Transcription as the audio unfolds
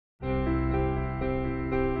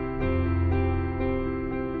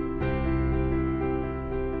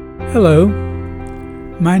Hello,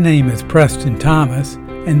 my name is Preston Thomas,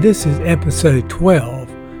 and this is episode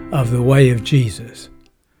 12 of The Way of Jesus.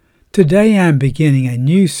 Today I'm beginning a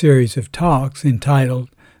new series of talks entitled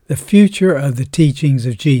The Future of the Teachings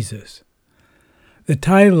of Jesus. The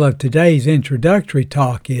title of today's introductory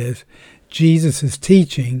talk is Jesus'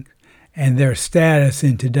 Teaching and Their Status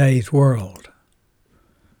in Today's World.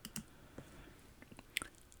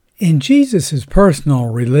 In Jesus' personal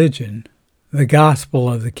religion, the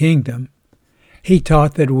gospel of the kingdom, he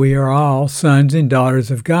taught that we are all sons and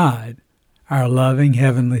daughters of God, our loving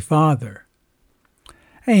Heavenly Father.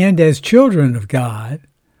 And as children of God,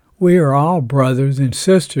 we are all brothers and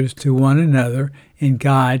sisters to one another in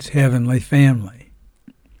God's heavenly family.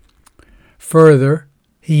 Further,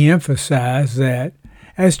 he emphasized that,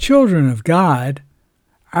 as children of God,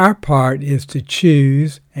 our part is to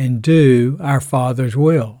choose and do our Father's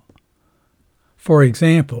will. For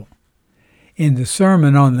example, in the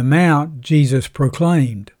Sermon on the Mount, Jesus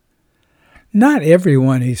proclaimed, "Not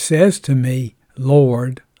everyone who says to me,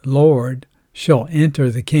 'Lord, Lord,' shall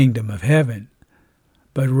enter the kingdom of heaven,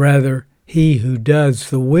 but rather he who does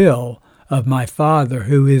the will of my Father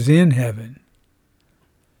who is in heaven."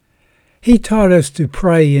 He taught us to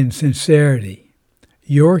pray in sincerity,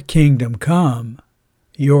 "Your kingdom come,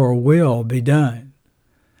 your will be done,"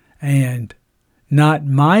 and "Not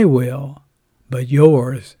my will, but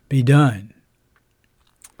yours be done."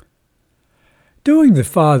 Doing the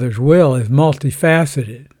Father's will is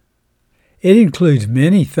multifaceted. It includes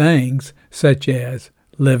many things such as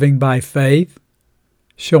living by faith,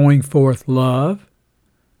 showing forth love,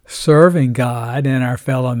 serving God and our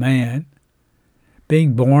fellow man,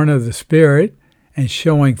 being born of the Spirit and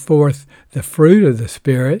showing forth the fruit of the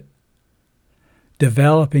Spirit,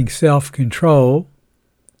 developing self-control,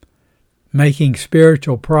 making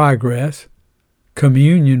spiritual progress,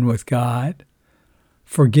 communion with God,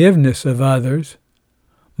 forgiveness of others,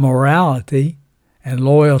 morality and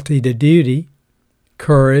loyalty to duty,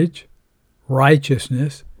 courage,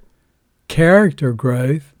 righteousness, character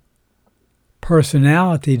growth,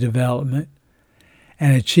 personality development,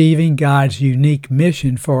 and achieving God's unique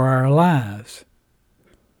mission for our lives.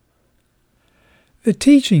 The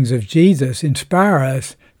teachings of Jesus inspire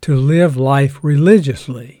us to live life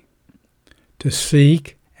religiously, to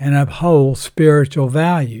seek and uphold spiritual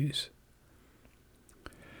values.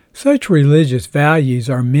 Such religious values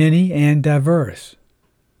are many and diverse.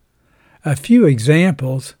 A few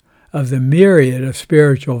examples of the myriad of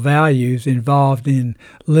spiritual values involved in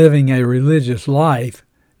living a religious life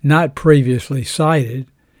not previously cited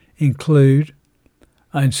include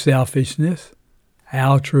unselfishness,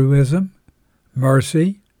 altruism,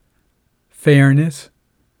 mercy, fairness,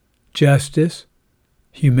 justice,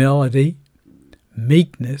 humility,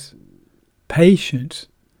 meekness, patience,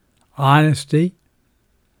 honesty,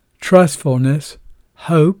 trustfulness,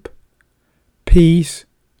 hope, peace,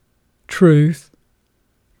 truth,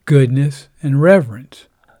 goodness, and reverence.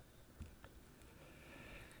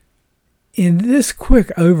 In this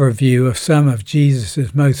quick overview of some of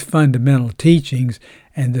Jesus' most fundamental teachings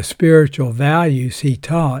and the spiritual values he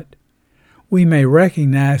taught, we may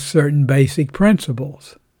recognize certain basic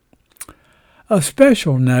principles. Of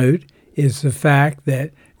special note is the fact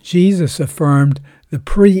that Jesus affirmed the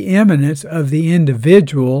preeminence of the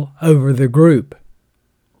individual over the group.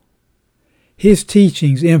 His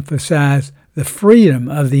teachings emphasize the freedom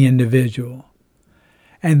of the individual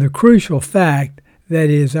and the crucial fact that it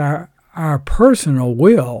is our personal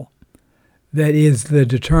will that is the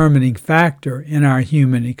determining factor in our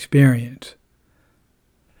human experience.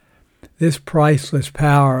 This priceless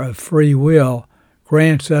power of free will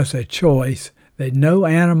grants us a choice that no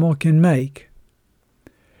animal can make.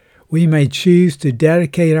 We may choose to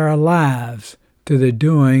dedicate our lives to the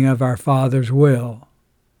doing of our Father's will.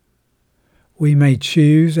 We may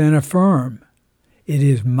choose and affirm, "It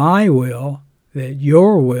is my will that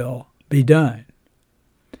your will be done."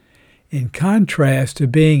 In contrast to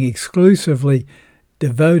being exclusively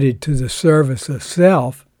devoted to the service of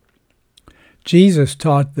self, Jesus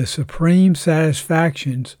taught the supreme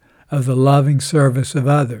satisfactions of the loving service of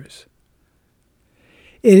others.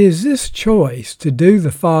 It is this choice to do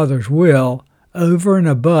the Father's will over and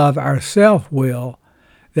above our self-will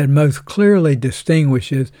that most clearly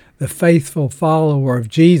distinguishes the faithful follower of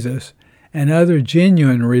Jesus and other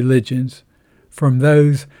genuine religions from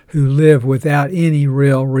those who live without any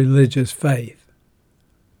real religious faith.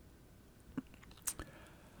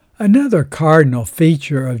 Another cardinal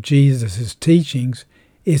feature of Jesus' teachings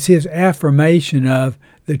is his affirmation of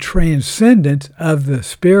the transcendence of the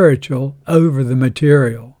spiritual over the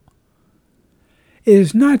material. It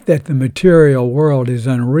is not that the material world is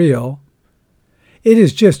unreal. It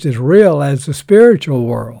is just as real as the spiritual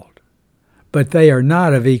world, but they are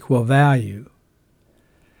not of equal value.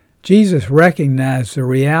 Jesus recognized the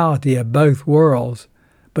reality of both worlds,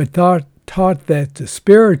 but taught that the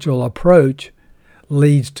spiritual approach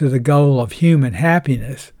leads to the goal of human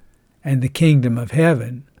happiness and the kingdom of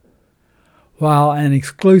heaven, while an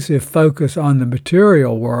exclusive focus on the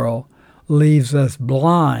material world leaves us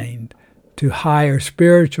blind to higher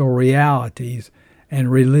spiritual realities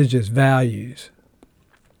and religious values.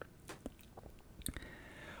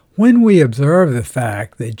 When we observe the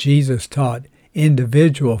fact that Jesus taught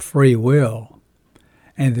individual free will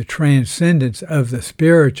and the transcendence of the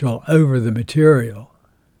spiritual over the material,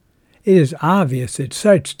 it is obvious that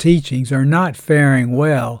such teachings are not faring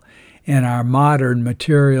well in our modern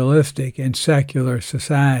materialistic and secular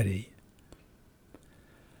society.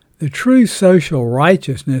 The true social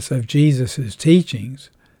righteousness of Jesus' teachings,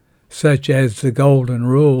 such as the golden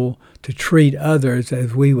rule to treat others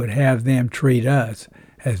as we would have them treat us,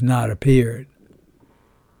 has not appeared.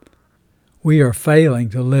 We are failing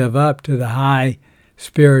to live up to the high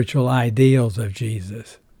spiritual ideals of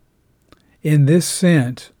Jesus. In this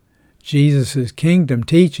sense, Jesus' kingdom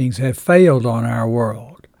teachings have failed on our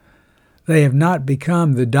world. They have not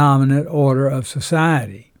become the dominant order of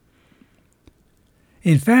society.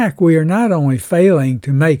 In fact, we are not only failing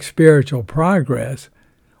to make spiritual progress,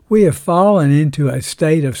 we have fallen into a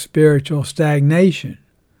state of spiritual stagnation.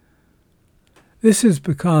 This is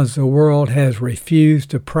because the world has refused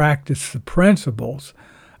to practice the principles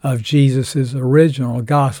of Jesus' original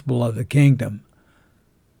gospel of the kingdom,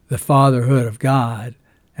 the fatherhood of God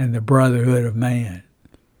and the brotherhood of man.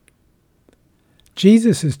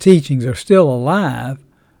 Jesus' teachings are still alive,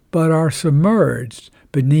 but are submerged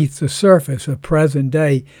beneath the surface of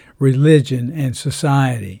present-day religion and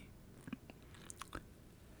society.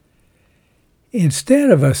 Instead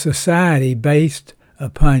of a society based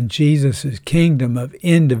upon Jesus' kingdom of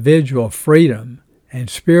individual freedom and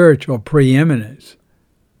spiritual preeminence,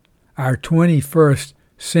 our 21st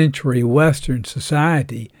century Western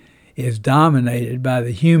society is dominated by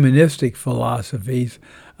the humanistic philosophies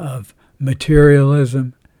of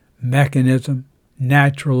materialism, mechanism,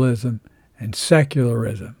 naturalism, and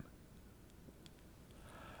secularism.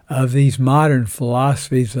 Of these modern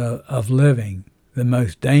philosophies of living, the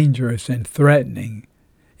most dangerous and threatening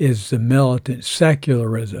is the militant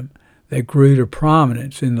secularism that grew to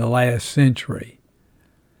prominence in the last century.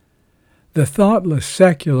 The thoughtless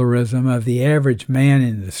secularism of the average man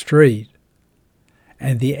in the street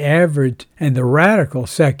and the radical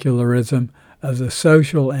secularism of the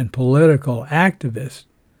social and political activists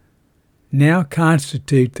now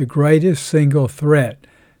constitute the greatest single threat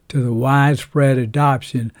to the widespread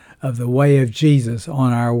adoption of the way of Jesus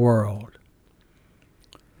on our world.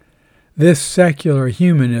 This secular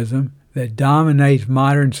humanism that dominates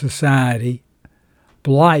modern society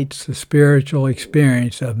blights the spiritual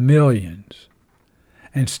experience of millions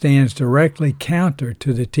and stands directly counter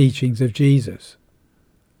to the teachings of Jesus.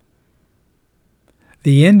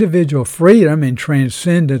 The individual freedom and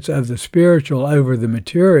transcendence of the spiritual over the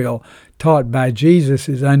material taught by Jesus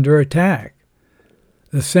is under attack.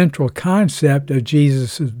 The central concept of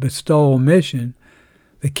Jesus' bestowal mission,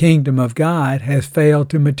 the kingdom of God, has failed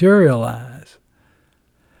to materialize.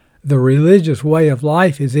 The religious way of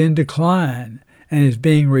life is in decline and is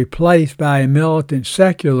being replaced by a militant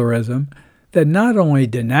secularism that not only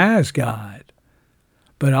denies God,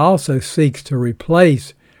 but also seeks to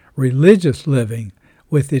replace religious living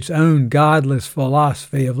with its own godless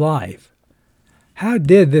philosophy of life. How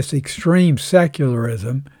did this extreme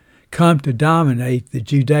secularism come to dominate the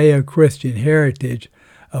Judeo-Christian heritage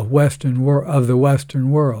of the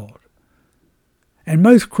Western world? And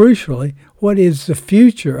most crucially, what is the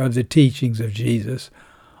future of the teachings of Jesus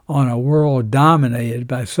on a world dominated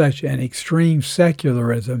by such an extreme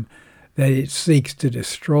secularism that it seeks to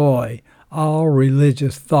destroy all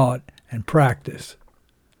religious thought and practice?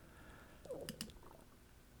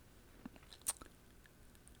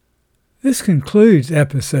 This concludes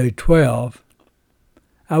episode 12.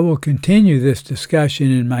 I will continue this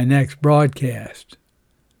discussion in my next broadcast.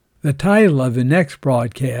 The title of the next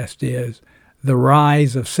broadcast is The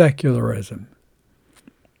Rise of Secularism.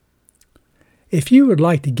 If you would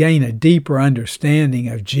like to gain a deeper understanding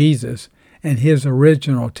of Jesus and his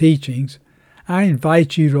original teachings, I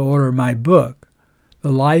invite you to order my book,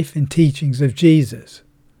 The Life and Teachings of Jesus.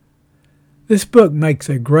 This book makes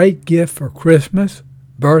a great gift for Christmas,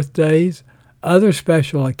 birthdays, other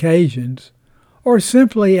special occasions, or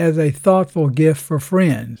simply as a thoughtful gift for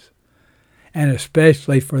friends, and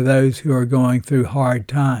especially for those who are going through hard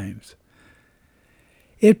times.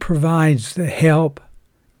 It provides the help,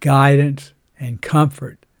 guidance, and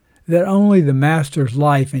comfort that only the Master's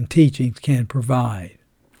life and teachings can provide.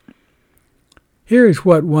 Here is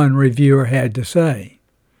what one reviewer had to say.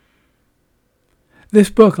 This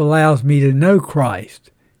book allows me to know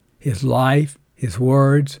Christ, His life, His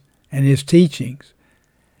words, and His teachings.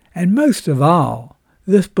 And most of all,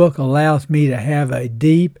 this book allows me to have a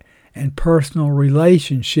deep and personal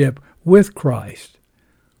relationship with Christ,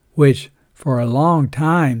 which for a long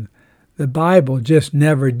time the Bible just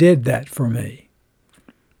never did that for me.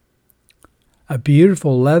 A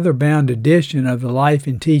beautiful leather-bound edition of the Life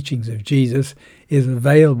and Teachings of Jesus is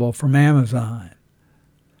available from Amazon.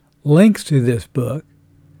 Links to this book,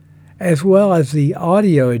 as well as the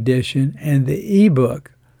audio edition and the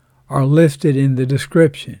ebook, are listed in the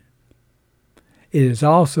description. It is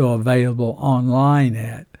also available online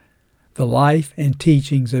at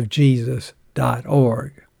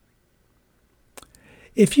thelifeandteachingsofjesus.org.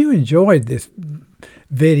 If you enjoyed this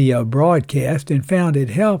video broadcast and found it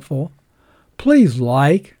helpful, please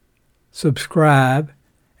like, subscribe,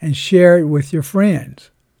 and share it with your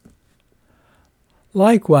friends.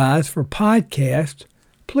 Likewise, for podcasts,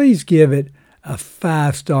 please give it a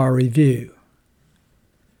 5-star review.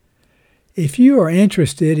 If you are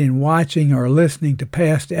interested in watching or listening to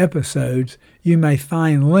past episodes, you may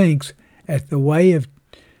find links at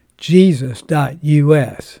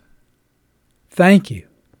thewayofjesus.us. Thank you.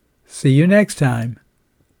 See you next time.